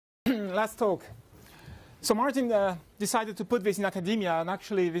last talk. So Martin decided to put this in academia, and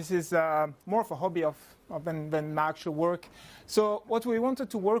actually this is more of a hobby than my actual work. So what we wanted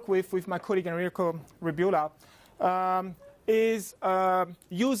to work with my colleague Enrico Rebiola is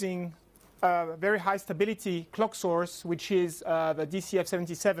using a very high stability clock source, which is the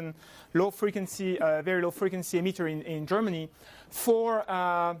DCF77 low frequency, very low frequency emitter in Germany, for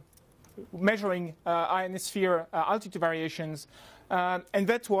measuring ionosphere altitude variations. And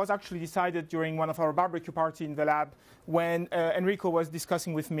that was actually decided during one of our barbecue parties in the lab when Enrico was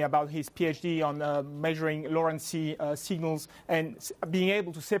discussing with me about his PhD on measuring Lorentz signals and being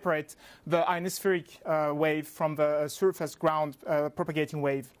able to separate the ionospheric wave from the surface ground propagating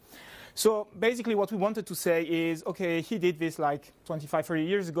wave. So basically what we wanted to say is, okay, he did this like 25, 30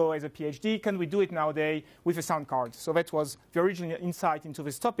 years ago as a PhD. Can we do it nowadays with a sound card? So that was the original insight into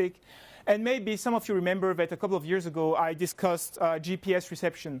this topic. And maybe some of you remember that a couple of years ago I discussed GPS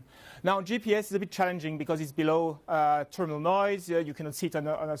reception. Now GPS is a bit challenging because it's below terminal noise. You cannot see it on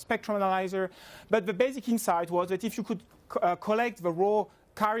a spectrum analyzer. But the basic insight was that if you could collect the raw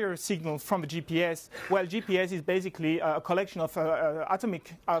carrier signal from the GPS, well, GPS is basically a collection of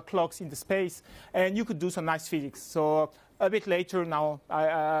atomic clocks in the space, and you could do some nice physics. So a bit later now,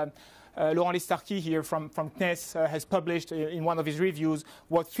 Laurent Listarky here from CNES has published in one of his reviews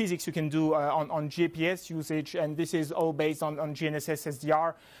what physics you can do on GPS usage, and this is all based on GNSS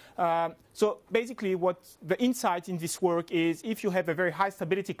SDR. So basically what the insight in this work is, if you have a very high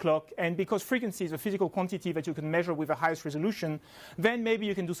stability clock, and because frequency is a physical quantity that you can measure with the highest resolution, then maybe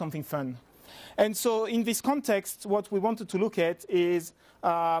you can do something fun. And so in this context, what we wanted to look at is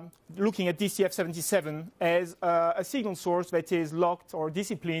looking at DCF77 as a signal source that is locked or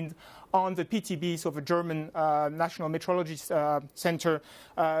disciplined on the PTB, so the German National Metrology Center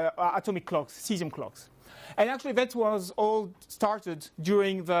atomic clocks, cesium clocks. And actually that was all started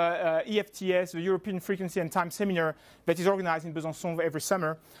during the EFTS, the European Frequency and Time Seminar that is organized in Besançon every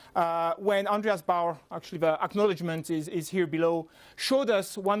summer, when Andreas Bauer, actually the acknowledgement is here below, showed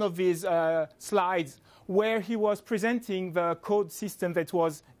us one of his slides where he was presenting the code system that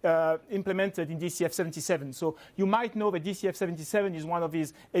was implemented in DCF77. So you might know that DCF77 is one of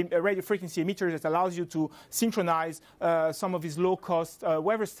these radio frequency emitters that allows you to synchronize some of these low-cost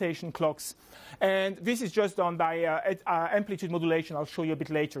weather station clocks. And this is just done by amplitude modulation. I'll show you a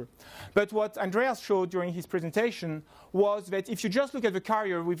bit later. But what Andreas showed during his presentation was that if you just look at the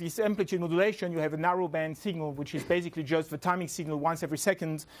carrier with this amplitude modulation, you have a narrow band signal, which is basically just the timing signal once every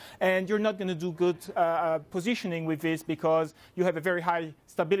second. And you're not going to do good positioning with this because you have a very high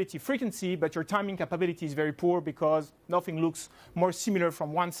stability frequency, but your timing capability is very poor because nothing looks more similar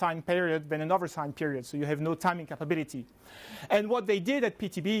from one sign period than another sign period. So you have no timing capability. And what they did at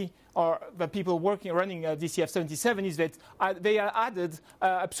PTB, or the people running DCF77, is that they added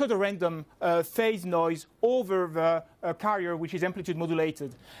a pseudo-random phase noise over the carrier, which is amplitude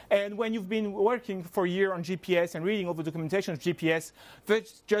modulated. And when you've been working for a year on GPS and reading over documentation of GPS,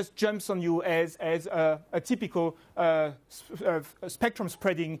 that just jumps on you as a typical spectrum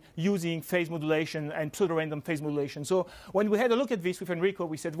spreading using phase modulation and pseudo-random phase modulation. So when we had a look at this with Enrico,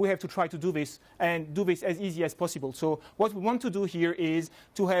 we said we have to try to do this and do this as easy as possible. So what we want to do here is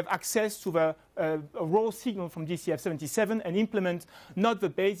to have access to the raw signal from DCF77 and implement not the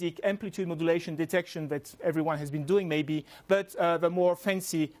basic amplitude modulation detection that everyone has been doing maybe, but the more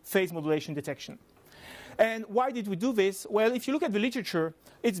fancy phase modulation detection. And why did we do this? Well, if you look at the literature,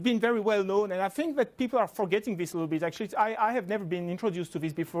 it's been very well known, and I think that people are forgetting this a little bit. Actually, I have never been introduced to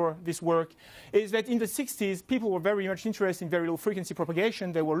this before this work, is that in the 60s, people were very much interested in very low frequency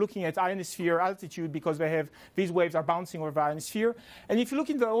propagation. They were looking at ionosphere altitude because these waves are bouncing over the ionosphere. And if you look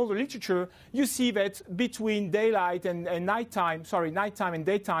in the older literature, you see that between daylight and nighttime and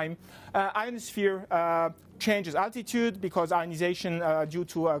daytime, ionosphere changes altitude because ionization due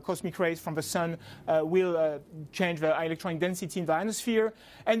to cosmic rays from the sun will change the electronic density in the ionosphere.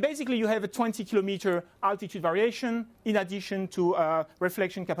 And basically you have a 20-kilometer altitude variation in addition to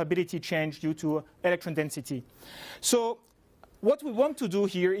reflection capability change due to electron density. So what we want to do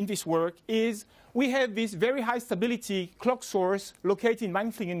here in this work is we have this very high stability clock source located in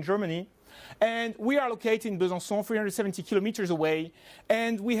Mainflingen, Germany. And we are located in Besançon, 370 kilometers away,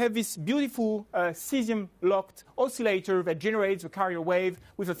 and we have this beautiful cesium-locked oscillator that generates a carrier wave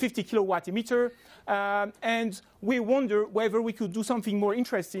with a 50 kilowatt emitter. And we wonder whether we could do something more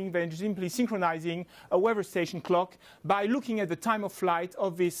interesting than simply synchronizing a weather station clock by looking at the time of flight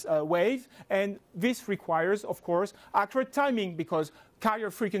of this wave. And this requires, of course, accurate timing because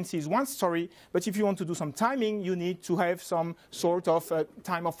carrier frequency is one story, but if you want to do some timing, you need to have some sort of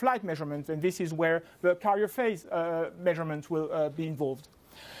time of flight measurement, and this is where the carrier phase measurement will be involved.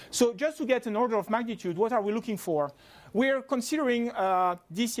 So just to get an order of magnitude, what are we looking for? We're considering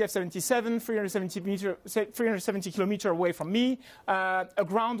DCF77, 370 kilometer away from me, a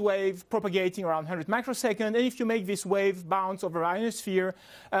ground wave propagating around 100 microseconds. And if you make this wave bounce over ionosphere,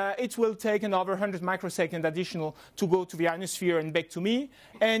 it will take another 100 microseconds additional to go to the ionosphere and back to me.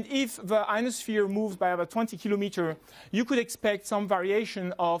 And if the ionosphere moves by about 20 kilometers, you could expect some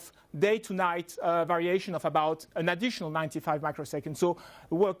variation of day to night variation of about an additional 95 microseconds. So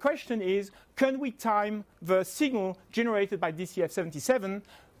the question is, can we time the signal generated by DCF77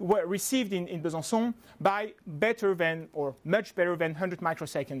 received in Besançon by better than or much better than 100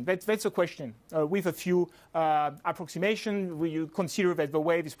 microseconds? That's a question. With a few approximation, you consider that the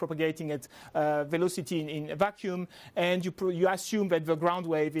wave is propagating at velocity in a vacuum, and you assume that the ground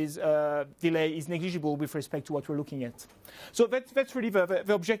wave delay is negligible with respect to what we're looking at. So that's really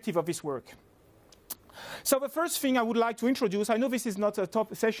the objective of this work. So the first thing I would like to introduce, I know this is not a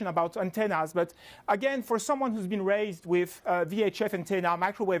top session about antennas, but again, for someone who's been raised with VHF antenna,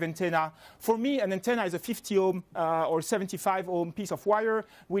 microwave antenna, for me an antenna is a 50 ohm or 75 ohm piece of wire,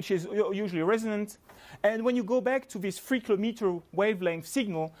 which is usually resonant. And when you go back to this 3 kilometer wavelength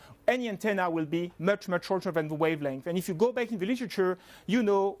signal, any antenna will be much, much shorter than the wavelength. And if you go back in the literature, you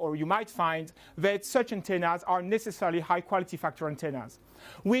know, or you might find that such antennas are necessarily high quality factor antennas,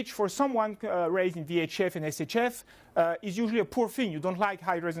 which for someone raised in VHF and SHF is usually a poor thing. You don't like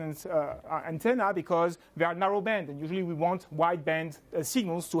high resonance antenna because they are narrow band, and usually we want wide band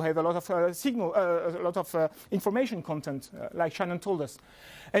signals to have a lot of information content, like Shannon told us.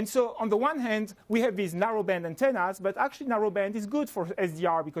 And so on the one hand, we have these narrow band antennas, but actually narrow band is good for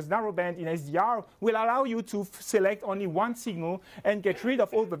SDR because narrow band in SDR will allow you to select only one signal and get rid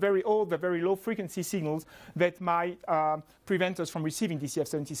of all the very old, the very low frequency signals that might prevent us from receiving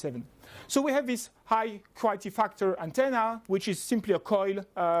DCF77. So we have this high quality factor antenna, which is simply a coil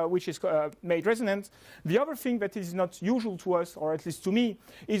which is made resonant. The other thing that is not usual to us, or at least to me,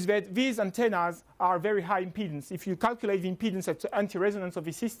 is that these antennas are very high impedance. If you calculate the impedance at anti-resonance of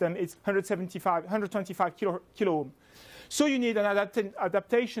the system, it's 125 kilo ohm. So you need an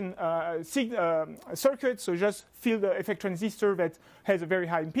adaptation circuit, so just field effect transistor that has a very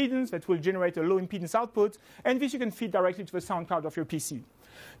high impedance that will generate a low impedance output, and this you can feed directly to the sound card of your PC.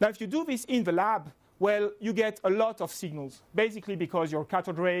 Now, if you do this in the lab, well, you get a lot of signals, basically because your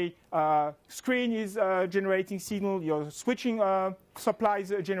cathode ray screen is generating signal, your switching supply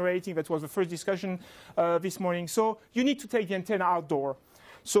is generating. That was the first discussion this morning. So you need to take the antenna outdoor.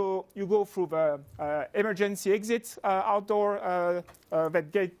 So you go through the emergency exit outdoor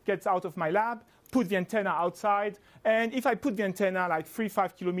that gets out of my lab, put the antenna outside, and if I put the antenna like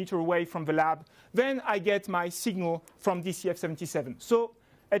 3-5 kilometers away from the lab, then I get my signal from DCF77. So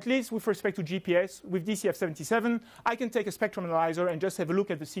at least with respect to GPS, with DCF77, I can take a spectrum analyzer and just have a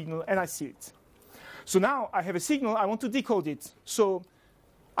look at the signal, and I see it. So now I have a signal, I want to decode it. So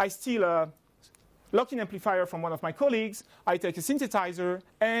I steal a lock-in amplifier from one of my colleagues, I take a synthesizer,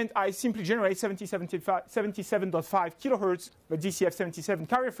 and I simply generate 77.5 kilohertz, the DCF77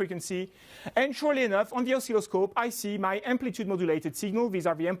 carrier frequency. And surely enough, on the oscilloscope, I see my amplitude modulated signal. These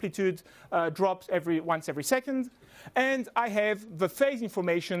are the amplitude drops once every second. And I have the phase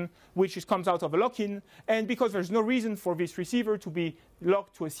information, which comes out of a lock-in. And because there's no reason for this receiver to be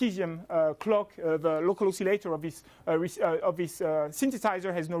locked to a cesium clock, the local oscillator of this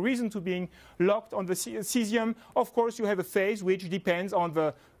synthesizer has no reason to being locked on the cesium. Of course, you have a phase which depends on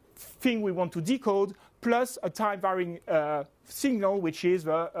the thing we want to decode, plus a time-varying signal, which is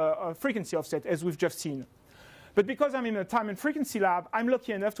the frequency offset, as we've just seen. But because I'm in a time and frequency lab, I'm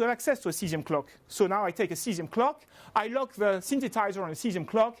lucky enough to have access to a cesium clock. So now I take a cesium clock, I lock the synthesizer on a cesium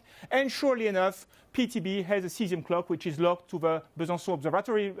clock, and surely enough, PTB has a cesium clock which is locked to the Besançon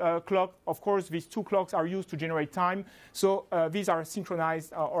Observatory clock. Of course, these two clocks are used to generate time. So these are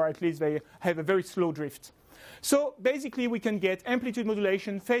synchronized, or at least they have a very slow drift. So basically, we can get amplitude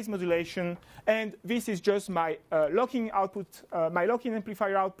modulation, phase modulation, and this is just my locking output, my locking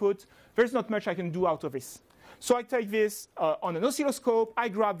amplifier output. There's not much I can do out of this. So I take this on an oscilloscope, I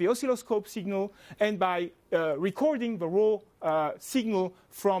grab the oscilloscope signal, and by recording the raw signal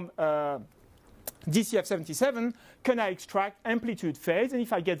from DCF77, can I extract amplitude phase? And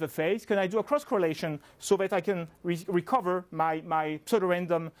if I get the phase, can I do a cross correlation so that I can recover my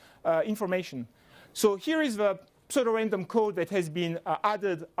pseudo-random information? So here is the pseudo-random code that has been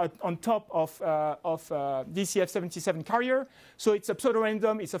added on top of DCF77 carrier. So it's a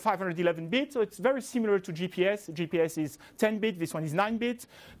pseudo-random, it's a 511-bit, so it's very similar to GPS. GPS is 10-bit, this one is 9-bit.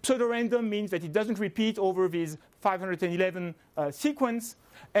 Pseudo-random means that it doesn't repeat over this 511 sequence,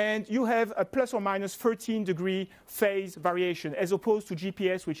 and you have a plus or minus 13-degree phase variation, as opposed to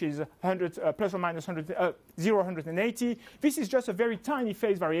GPS, which is 100, plus or minus 180. This is just a very tiny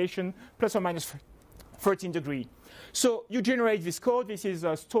phase variation, plus or minus 13 degree. So you generate this code. This is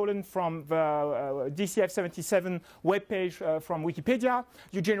stolen from the DCF77 webpage from Wikipedia.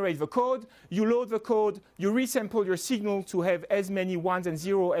 You generate the code. You load the code. You resample your signal to have as many ones and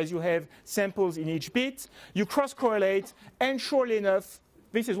zeros as you have samples in each bit. You cross-correlate, and surely enough,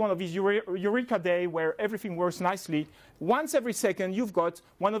 this is one of these Eureka day where everything works nicely. Once every second, you've got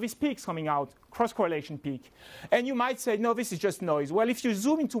one of these peaks coming out, cross-correlation peak. And you might say, no, this is just noise. Well, if you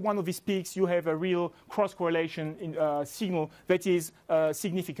zoom into one of these peaks, you have a real cross-correlation signal that is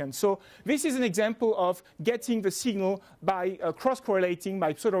significant. So this is an example of getting the signal by cross-correlating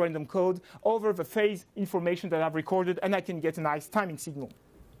my pseudo-random code over the phase information that I've recorded, and I can get a nice timing signal.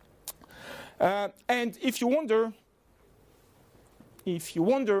 And if you wonder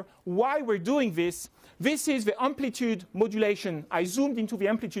why we're doing this, this is the amplitude modulation. I zoomed into the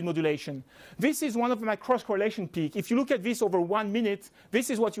amplitude modulation. This is one of my cross-correlation peaks. If you look at this over 1 minute,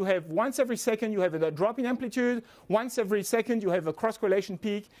 this is what you have. Once every second, you have a drop in amplitude. Once every second, you have a cross-correlation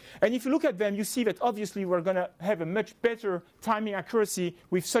peak. And if you look at them, you see that obviously we're going to have a much better timing accuracy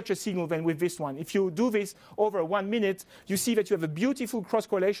with such a signal than with this one. If you do this over 1 minute, you see that you have a beautiful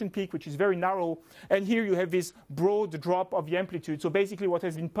cross-correlation peak, which is very narrow. And here you have this broad drop of the amplitude. So basically what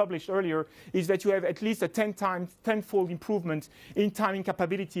has been published earlier is that you have at least a 10-fold improvement in timing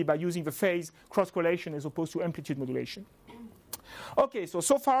capability by using the phase cross-correlation as opposed to amplitude modulation. Okay,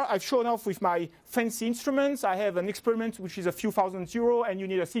 so far I've shown off with my fancy instruments. I have an experiment which is a few thousand euro, and you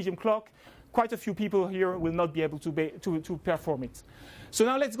need a cesium clock. Quite a few people here will not be able to perform it. So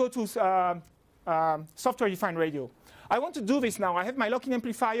now let's go to software-defined radio. I want to do this now. I have my locking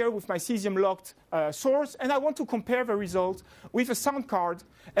amplifier with my cesium-locked source, and I want to compare the result with a sound card.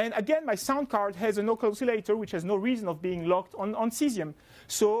 And again, my sound card has a local oscillator, which has no reason of being locked on cesium.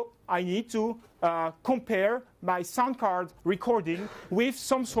 So I need to compare my sound card recording with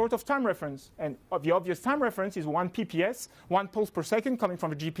some sort of time reference. And the obvious time reference is 1 PPS, 1 pulse per second coming from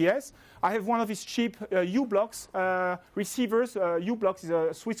the GPS. I have one of these cheap U-Blocks receivers. U-Blocks is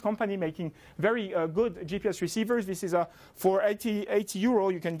a Swiss company making very good GPS receivers. This is for 80 euro,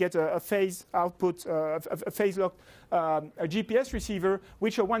 you can get a phase output, a phase locked a GPS receiver,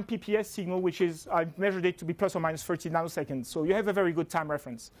 which a 1 PPS signal, which is, I've measured it to be plus or minus 30 nanoseconds. So you have a very good time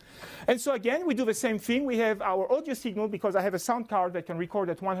reference. And so again, we do the same thing. We have our audio signal, because I have a sound card that can record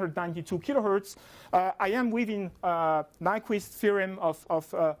at 192 kilohertz. I am within Nyquist theorem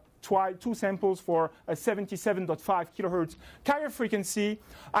of 2 samples for a 77.5 kilohertz carrier frequency.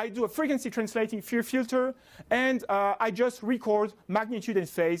 I do a frequency translating Fourier filter, and I just record magnitude and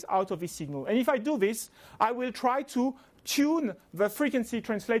phase out of this signal. And if I do this, I will try to tune the frequency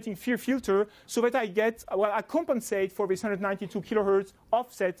translating Fourier filter so that I get, well, I compensate for this 192 kilohertz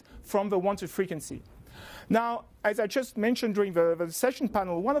offset from the wanted frequency. Now, as I just mentioned during the session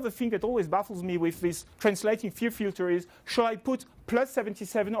panel, one of the things that always baffles me with this translating Fourier filter is, shall I put plus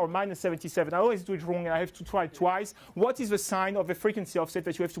 77 or minus 77? I always do it wrong, and I have to try it twice. What is the sign of the frequency offset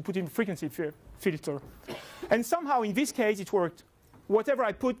that you have to put in the frequency filter? And somehow, in this case, it worked. Whatever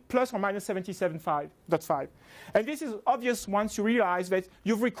I put, plus or minus 77.5. And this is obvious once you realize that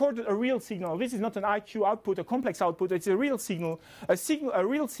you've recorded a real signal. This is not an IQ output, a complex output. It's a real signal. A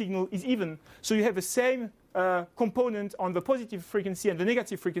real signal is even. So you have the same component on the positive frequency and the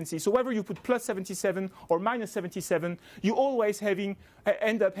negative frequency. So whether you put plus 77 or minus 77, you always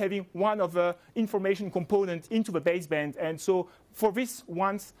end up having one of the information component into the baseband. And so for this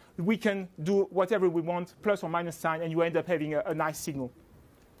once, we can do whatever we want, plus or minus sign, and you end up having a nice signal.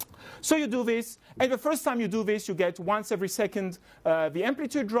 So you do this, and the first time you do this, you get once every second the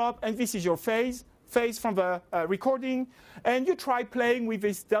amplitude drop, and this is your phase from the recording, and you try playing with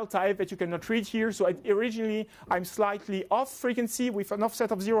this delta F that you cannot read here. So originally, I'm slightly off frequency with an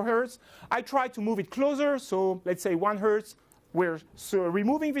offset of 0 hertz. I try to move it closer, so let's say 1 hertz. We're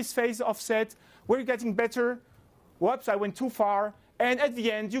removing this phase offset. We're getting better. Whoops, I went too far. And at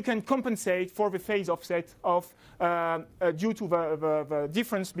the end, you can compensate for the phase offset of due to the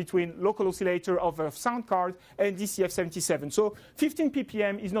difference between local oscillator of a sound card and DCF77. So 15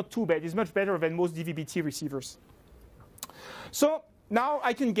 ppm is not too bad. It's much better than most DVB-T receivers. So now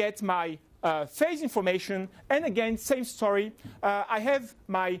I can get my phase information, and again, same story. I have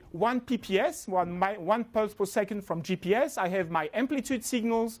my 1 PPS, one pulse per second from GPS. I have my amplitude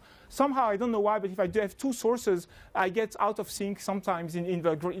signals. Somehow, I don't know why, but if I do have two sources, I get out of sync sometimes in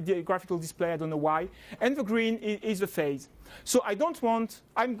the graphical display. I don't know why. And the green is the phase. So I don't want,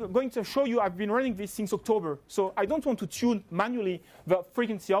 I'm going to show you, I've been running this since October. So I don't want to tune manually the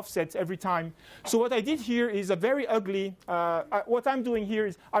frequency offsets every time. So what I did here is a very ugly, what I'm doing here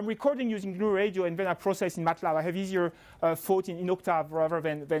is I'm recording using GNU Radio and then I process in MATLAB. I have easier thought in Octave rather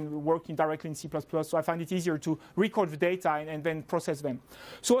than working directly in C++. So I find it easier to record the data and then process them.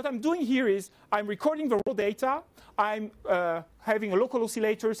 So what I'm doing here is I'm recording the raw data. I'm having a local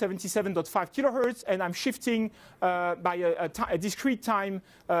oscillator, 77.5 kilohertz, and I'm shifting by a discrete time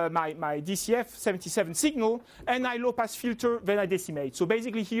my DCF 77 signal, and I low-pass filter, then I decimate. So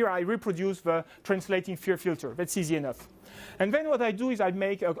basically here I reproduce the translating FEAR filter. That's easy enough. And then what I do is I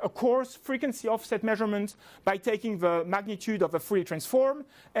make a coarse frequency offset measurement by taking the magnitude of the Fourier transform,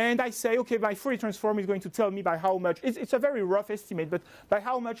 and I say, okay, my Fourier transform is going to tell me by how much, it's a very rough estimate, but by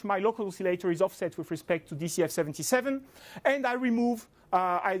how much my local oscillator is offset with respect to DCF 77, and I remove,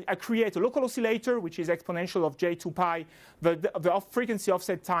 I create a local oscillator, which is exponential of J2 pi, the frequency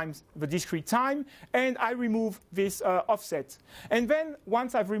offset times the discrete time, and I remove this offset. And then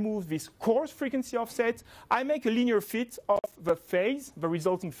once I've removed this coarse frequency offset, I make a linear fit of the phase, the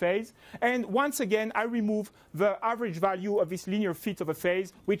resulting phase, and once again I remove the average value of this linear fit of a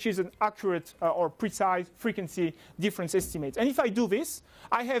phase, which is an accurate or precise frequency difference estimate. And if I do this,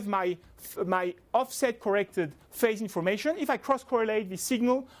 I have my offset corrected phase information. If I cross-correlate this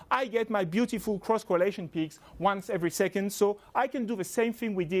signal, I get my beautiful cross-correlation peaks once every second. So I can do the same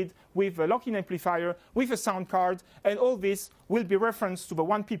thing we did with a lock-in amplifier, with a sound card, and all this will be referenced to the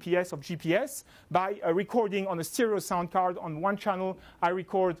 1 PPS of GPS by recording on a stereo sound card. On one channel, I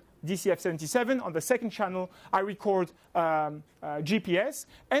record DCF77. On the second channel, I record GPS.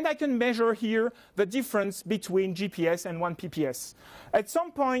 And I can measure here the difference between GPS and 1 PPS. At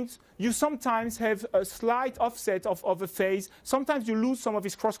some point, you sometimes have a slight offset of a phase. Sometimes you lose some of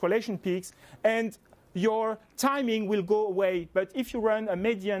these cross-correlation peaks, and your timing will go away. But if you run a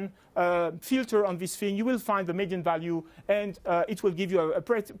median filter on this thing, you will find the median value, and it will give you a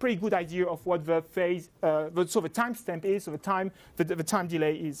pretty good idea of what the phase, so the timestamp is, so the time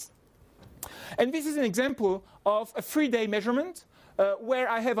delay is. And this is an example of a 3-day measurement where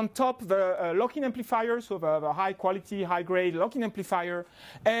I have on top the lock-in amplifier, so the high-quality, high-grade lock-in amplifier.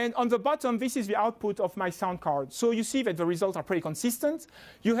 And on the bottom, this is the output of my sound card. So you see that the results are pretty consistent.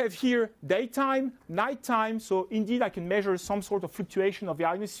 You have here daytime, nighttime. So indeed, I can measure some sort of fluctuation of the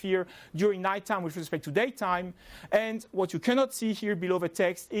ionosphere during nighttime with respect to daytime. And what you cannot see here below the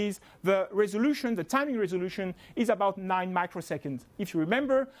text is the resolution, the timing resolution, is about 9 microseconds. If you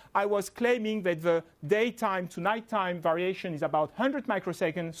remember, I was claiming that the daytime to nighttime variation is about 100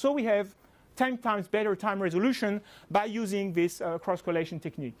 microseconds, so we have 10 times better time resolution by using this cross-correlation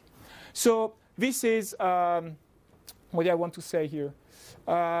technique. So this is, what do I want to say here?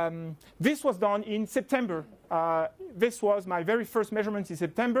 This was done in September. This was my very first measurement in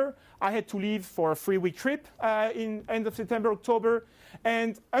September. I had to leave for a 3-week trip in end of September, October.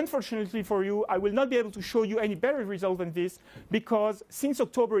 And unfortunately for you, I will not be able to show you any better result than this, because since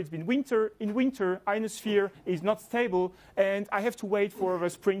October it's been winter. In winter, ionosphere is not stable, and I have to wait for the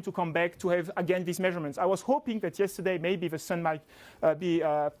spring to come back to have again these measurements. I was hoping that yesterday maybe the sun might be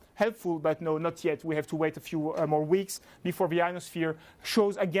helpful, but no, not yet. We have to wait a few more weeks before the ionosphere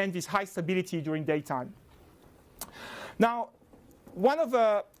shows again this high stability during daytime. Now, one of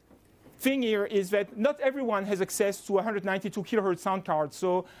the thing here is that not everyone has access to 192 kilohertz sound cards.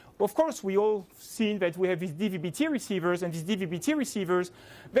 So, of course, we all seen that we have these DVB-T receivers, and these DVB-T receivers,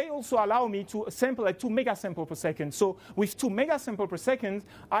 they also allow me to sample at 2 megasample per second. So with 2 megasample per second,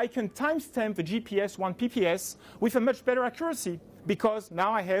 I can timestamp the GPS 1 PPS with a much better accuracy, because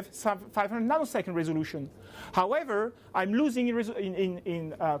now I have 500 nanosecond resolution. However, I'm losing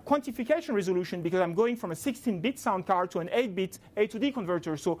in quantification resolution because I'm going from a 16-bit sound card to an 8-bit A to D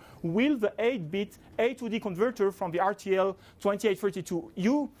converter. So will the 8-bit A to D converter from the RTL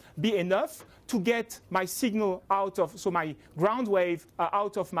 2832U be enough to get my signal out of, so my ground wave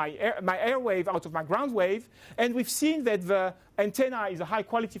out of my air wave out of my ground wave? And we've seen that the antenna is a high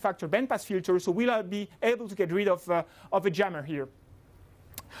quality factor bandpass filter, so will I be able to get rid of a jammer here?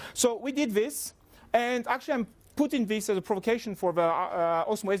 So we did this, and actually I'm putting this as a provocation for the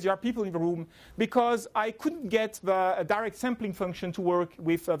Osmo SDR people in the room, because I couldn't get the direct sampling function to work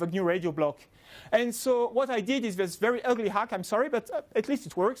with the GNU radio block. And so what I did is this very ugly hack, I'm sorry, but at least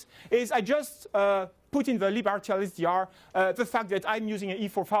it works, is I just put in the librtl SDR the fact that I'm using an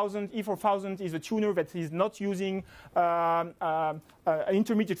E4000. E4000 is a tuner that is not using an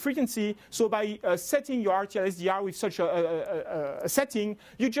intermediate frequency. So by setting your RTL SDR with such a setting,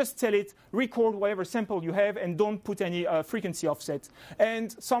 you just tell it, record whatever sample you have and don't put any frequency offset.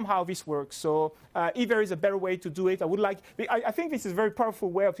 And somehow this works. So if there is a better way to do it, I think this is a very powerful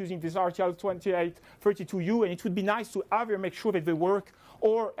way of using this RTL2832U, and it would be nice to either make sure that they work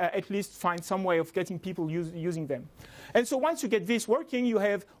or at least find some way of getting people using them. And so once you get this working, you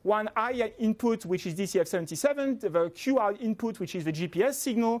have one I input, which is DCF77, the Q input, which is the GPS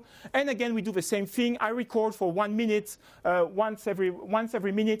signal. And again, we do the same thing. I record for 1 minute. Once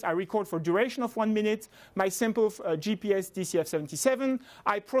every minute, I record for duration of 1 minute. My sample of GPS DCF77.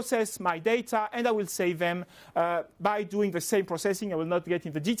 I process my data, and I will save them by doing the same processing. I will not get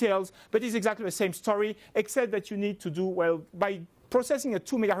into the details, but it's exactly the same story, except that you need to do, well, by processing a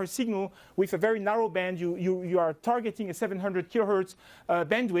 2 megahertz signal with a very narrow band, you are targeting a 700 kilohertz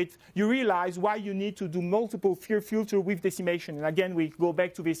bandwidth, you realize why you need to do multiple filter with decimation. And again, we go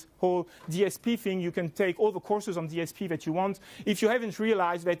back to this whole DSP thing. You can take all the courses on DSP that you want. If you haven't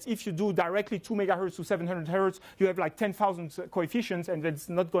realized that if you do directly 2 megahertz to 700 hertz, you have like 10,000 coefficients, and that's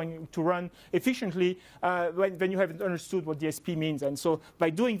not going to run efficiently when you haven't understood what DSP means. And so by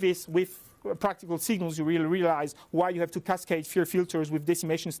doing this with practical signals, you really realize why you have to cascade filters with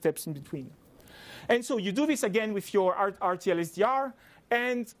decimation steps in between. And so you do this again with your RTL SDR,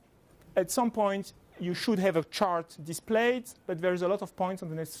 and at some point you should have a chart displayed, but there's a lot of points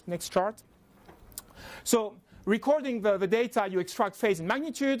on the next chart. So recording the data, you extract phase and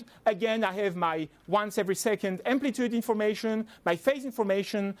magnitude. Again, I have my once every second amplitude information, my phase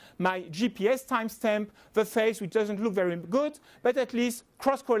information, my GPS timestamp, the phase, which doesn't look very good, but at least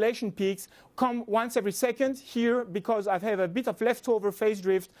cross-correlation peaks come once every second. Here, because I have a bit of leftover phase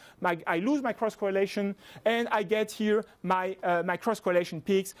drift, I lose my cross-correlation, and I get here my cross-correlation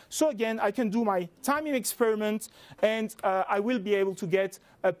peaks. So again, I can do my timing experiment, and I will be able to get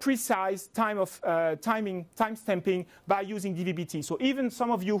a precise timestamping by using DVB-T. So even some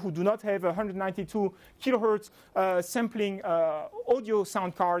of you who do not have a 192 kilohertz sampling audio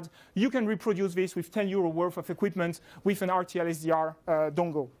sound card, you can reproduce this with €10 worth of equipment with an RTL SDR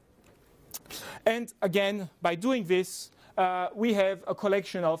dongle. And again, by doing this, we have a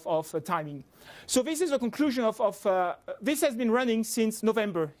collection of timing. So this is a conclusion of this has been running since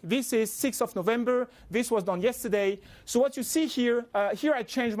November. This is 6th of November. This was done yesterday. So what you see here, here I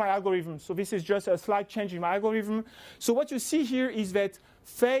changed my algorithm. So this is just a slight change in my algorithm. So what you see here is that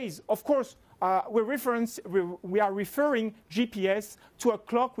phase, of course, we are referring GPS to a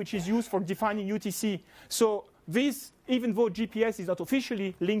clock which is used for defining UTC. So this, even though GPS is not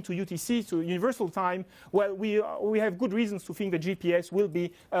officially linked to UTC, to universal time, well, we have good reasons to think that GPS will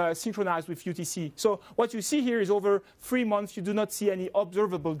be synchronized with UTC. So what you see here is over 3 months, you do not see any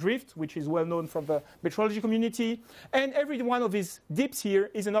observable drift, which is well known from the metrology community. And every one of these dips here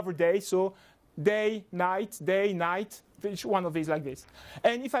is another day. So day, night, each one of these like this.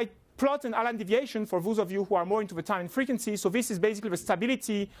 And if I plot an Allen deviation for those of you who are more into the time and frequency. So this is basically the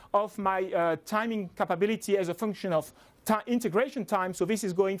stability of my timing capability as a function of integration time. So this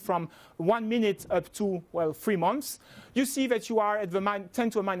is going from 1 minute up to, well, 3 months. You see that you are at the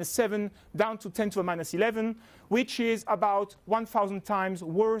 10 to the minus 7 down to 10 to the minus 11, which is about 1,000 times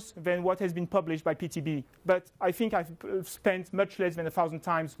worse than what has been published by PTB. But I think I've spent much less than 1,000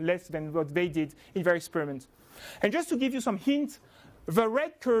 times less than what they did in their experiment. And just to give you some hint, the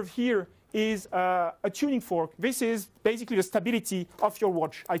red curve here is a tuning fork. This is basically the stability of your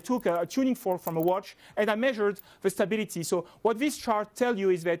watch. I took a tuning fork from a watch and I measured the stability. So what this chart tells you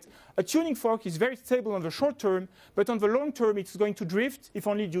is that a tuning fork is very stable on the short term, but on the long term it's going to drift, if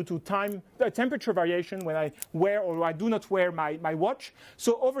only due to temperature variation when I wear or I do not wear my watch.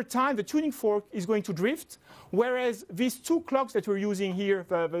 So over time the tuning fork is going to drift, whereas these two clocks that we're using here,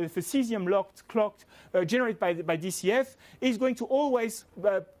 the cesium locked clock generated by DCF, is going to always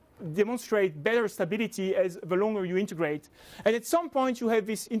demonstrate better stability as the longer you integrate. And at some point you have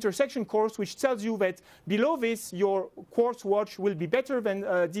this intersection course which tells you that below this your quartz watch will be better than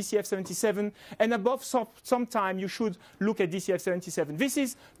DCF77, and above some time you should look at DCF77. This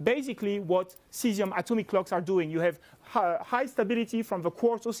is basically what cesium atomic clocks are doing. You have high stability from the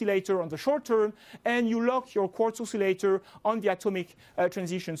quartz oscillator on the short term, and you lock your quartz oscillator on the atomic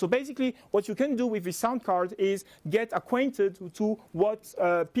transition. So basically what you can do with this sound card is get acquainted to what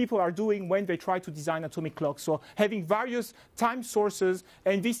people are doing when they try to design atomic clocks. So having various time sources,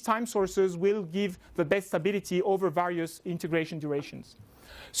 and these time sources will give the best stability over various integration durations.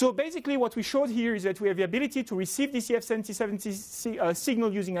 So basically what we showed here is that we have the ability to receive DCF7070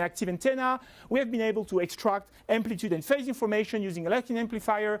 signal using an active antenna. We have been able to extract amplitude and phase information using a Latin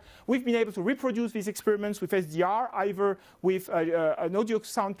amplifier. We've been able to reproduce these experiments with SDR, either with an audio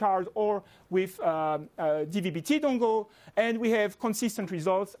sound card or with DVB-T dongle, and we have consistent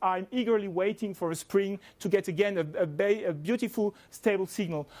results. I'm eagerly waiting for the spring to get again a beautiful stable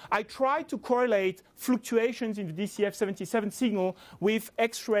signal. I tried to correlate fluctuations in the DCF77 signal with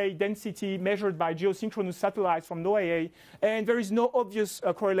X-ray density measured by geosynchronous satellites from NOAA, and there is no obvious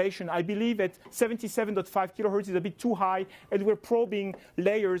correlation. I believe that 77.5 kilohertz is a bit too high, and we're probing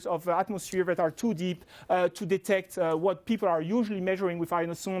layers of atmosphere that are too deep to detect what people are usually measuring with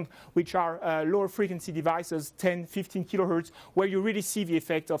ionosphere, which are lower frequency devices, 10, 15 kilohertz, where you really see the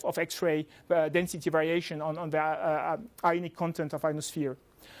effect of X-ray density variation on the ionic content of ionosphere.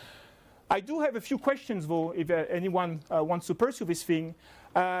 I do have a few questions, though, if anyone wants to pursue this thing.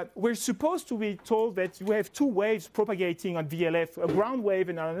 We're supposed to be told that you have two waves propagating on VLF, a ground wave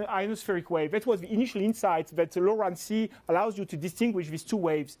and an ionospheric wave. That was the initial insight that Low-RAN-C allows you to distinguish these two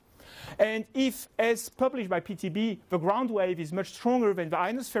waves. And if, as published by PTB, the ground wave is much stronger than the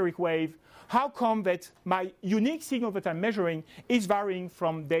ionospheric wave, how come that my unique signal that I'm measuring is varying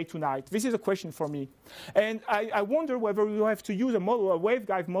from day to night? This is a question for me. And I wonder whether you have to use a model, a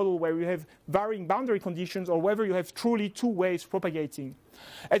waveguide model, where you have varying boundary conditions, or whether you have truly two waves propagating.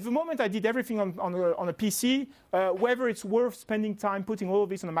 At the moment, I did everything on a PC. Whether it's worth spending time putting all of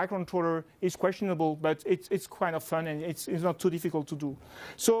this on a microcontroller is questionable, but it's kind of fun, and it's not too difficult to do.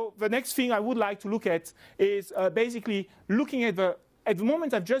 So the next thing I would like to look at is basically looking at the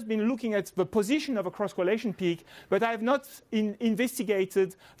moment, I've just been looking at the position of a cross-correlation peak, but I have not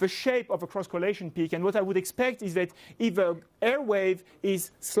investigated the shape of a cross-correlation peak. And what I would expect is that if the air wave is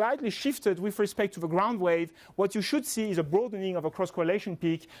slightly shifted with respect to the ground wave, what you should see is a broadening of a cross-correlation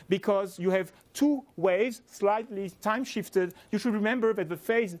peak, because you have two waves slightly time-shifted. You should remember that the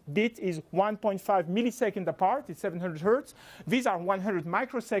phase bit is 1.5 millisecond apart. It's 700 hertz. These are 100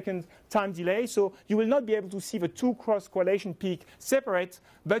 microsecond time delay, so you will not be able to see the two cross-correlation peak separate,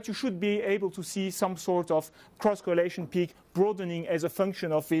 but you should be able to see some sort of cross-correlation peak broadening as a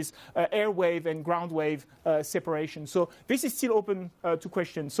function of this air wave and ground wave separation. So this is still open to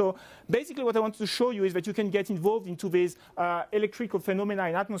questions. So basically what I wanted to show you is that you can get involved into this electrical phenomena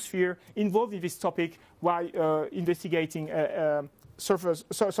in atmosphere, involved in this topic while investigating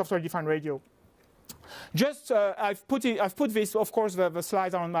software-defined radio. Just, I've put this, of course, the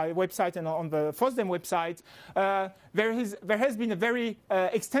slides are on my website and on the FOSDEM website. There has been a very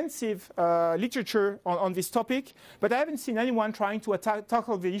extensive literature on this topic, but I haven't seen anyone trying to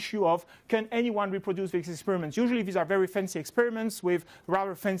tackle the issue of, can anyone reproduce these experiments? Usually these are very fancy experiments with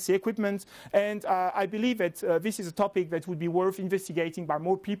rather fancy equipment, and I believe that this is a topic that would be worth investigating by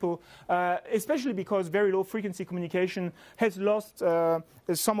more people, especially because very low frequency communication has lost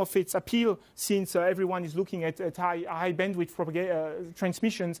some of its appeal since everyone is looking at high bandwidth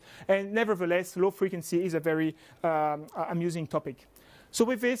transmissions, and nevertheless low frequency is a very amusing topic. So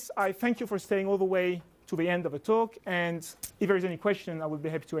with this, I thank you for staying all the way to the end of the talk, and if there is any question, I will be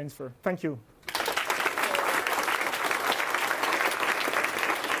happy to answer. Thank you.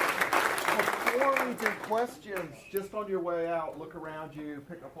 Before we do questions, just on your way out, look around you,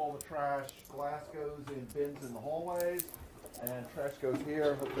 pick up all the trash. Glass goes in bins in the hallways, and trash goes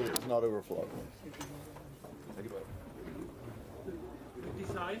here. Hopefully it's not overflowing. Take it away. The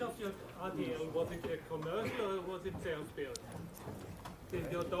design of your RDL, was it a commercial or was it self-built?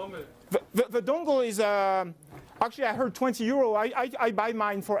 Your dongle? The dongle is, actually I heard 20 euro. I buy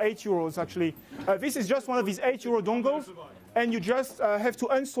mine for 8 euros actually. This is just one of these 8 euro dongles, and you just have to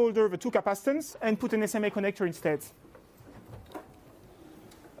unsolder the two capacitance and put an SMA connector instead.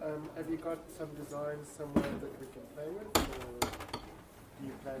 Have you got some designs somewhere that we can play with, or do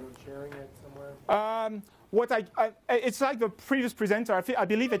you plan on sharing it somewhere? It's like the previous presenter. I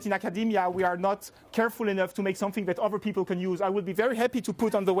believe that in academia we are not careful enough to make something that other people can use. I would be very happy to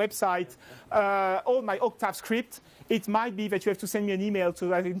put on the website all my Octave script. It might be that you have to send me an email so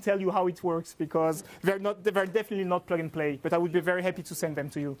that I can tell you how it works, because they're definitely not plug and play. But I would be very happy to send them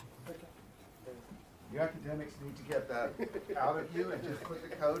to you. You academics need to get that out of you and just put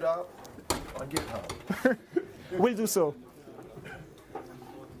the code up on GitHub. We'll do so.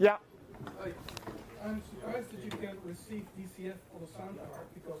 Yeah. I'm surprised that you can receive DCF on a sound card,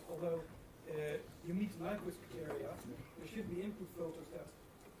 because although you meet language criteria, there should be input filters that,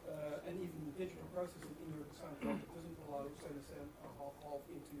 and even digital processing in your sound card that doesn't allow SNSM half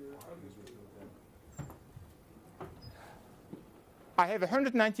into your audio stream. I have a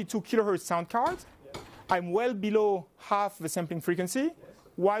 192 kilohertz sound card. Yeah. I'm well below half the sampling frequency. Yes.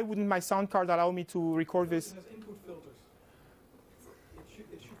 why wouldn't my sound card allow me to record this? It has input filters.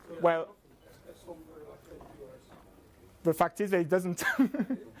 It should Well, at somewhere like 20 hours. the fact is that it doesn't.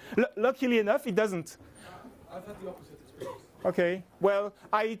 Luckily enough, it doesn't. I've had the opposite experience. Okay. Well,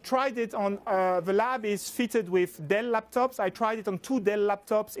 I tried it on, the lab is fitted with Dell laptops. I tried it on 2 Dell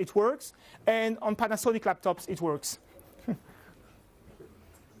laptops, it works. And on Panasonic laptops, it works.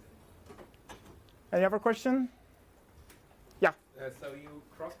 Any other question? Yeah. So you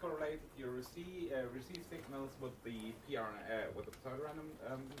cross-correlated your receive signals with the with the pseudo-random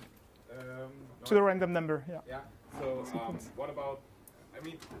Pseudo-random number, yeah. Yeah. So what about? I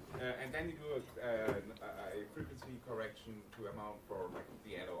mean, and then you do a frequency correction to amount for like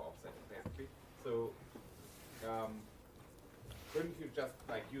the error offset, basically. So couldn't you just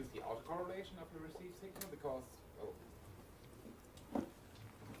like use the autocorrelation of the receive signal because? Oh,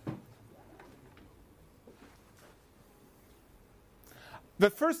 The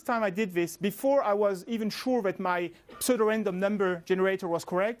first time I did this, before I was even sure that my pseudo-random number generator was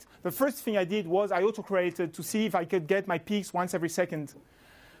correct, the first thing I did was I autocorrelated to see if I could get my peaks once every second.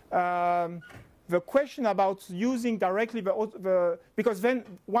 The question about using directly because then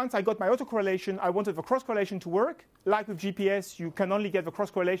once I got my autocorrelation, I wanted the cross-correlation to work. Like with GPS, you can only get the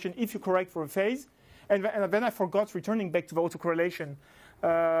cross-correlation if you correct for a phase. And then I forgot returning back to the autocorrelation.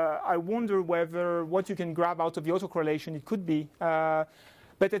 I wonder whether what you can grab out of the autocorrelation, it could be.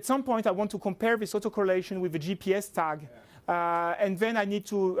 But at some point, I want to compare this autocorrelation with the GPS tag. And then I need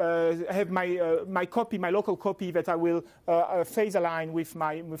to have my copy, my local copy that I will phase align with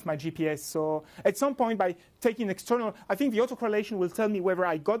my GPS. So at some point, by taking external, I think the autocorrelation will tell me whether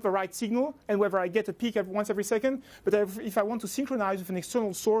I got the right signal and whether I get a peak once every second. But if I want to synchronize with an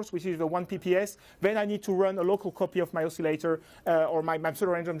external source, which is the 1 PPS, then I need to run a local copy of my oscillator or my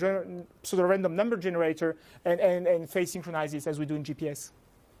pseudo-random number generator and phase synchronize this as we do in GPS.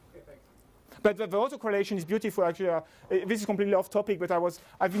 But the autocorrelation is beautiful. Actually, this is completely off topic. But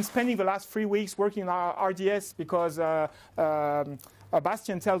I've been spending the last 3 weeks working on RDS because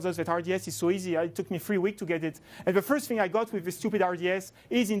Bastian tells us that RDS is so easy. It took me 3 weeks to get it. And the first thing I got with the stupid RDS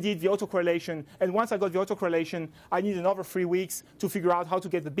is indeed the autocorrelation. And once I got the autocorrelation, I need another 3 weeks to figure out how to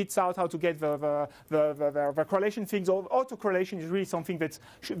get the bits out, how to get the correlation things. Autocorrelation is really something that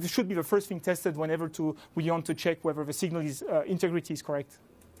should be the first thing tested whenever we want to check whether the signal integrity is correct.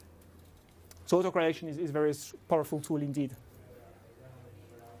 So autocorrelation is a very powerful tool indeed.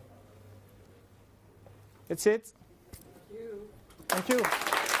 That's it. Thank you.